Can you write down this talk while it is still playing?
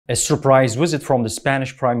A surprise visit from the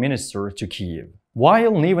Spanish Prime Minister to Kyiv.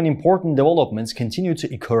 While new and important developments continue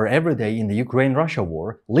to occur every day in the Ukraine-Russia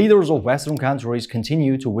war, leaders of Western countries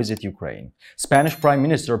continue to visit Ukraine. Spanish Prime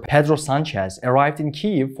Minister Pedro Sanchez arrived in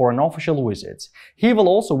Kyiv for an official visit. He will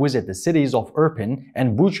also visit the cities of Irpin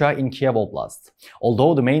and Bucha in Kiev Oblast.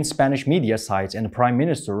 Although the main Spanish media sites and the Prime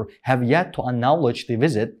Minister have yet to acknowledge the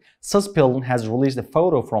visit, Suspilne has released a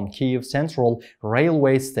photo from Kyiv Central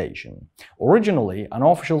Railway Station. Originally,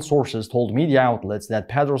 unofficial sources told media outlets that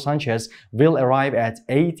Pedro Sanchez will arrive at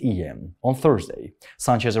 8 a.m. on Thursday.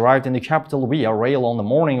 Sanchez arrived in the capital via rail on the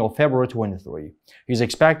morning of February 23. He is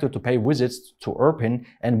expected to pay visits to Irpin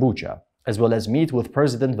and Bucha, as well as meet with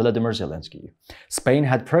President Volodymyr Zelenskyy. Spain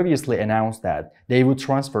had previously announced that they would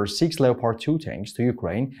transfer 6 Leopard 2 tanks to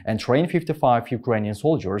Ukraine and train 55 Ukrainian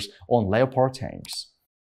soldiers on Leopard tanks.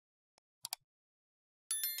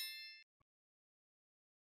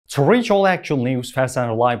 To reach all actual news fast and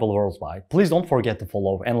reliable worldwide, please don't forget to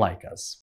follow and like us.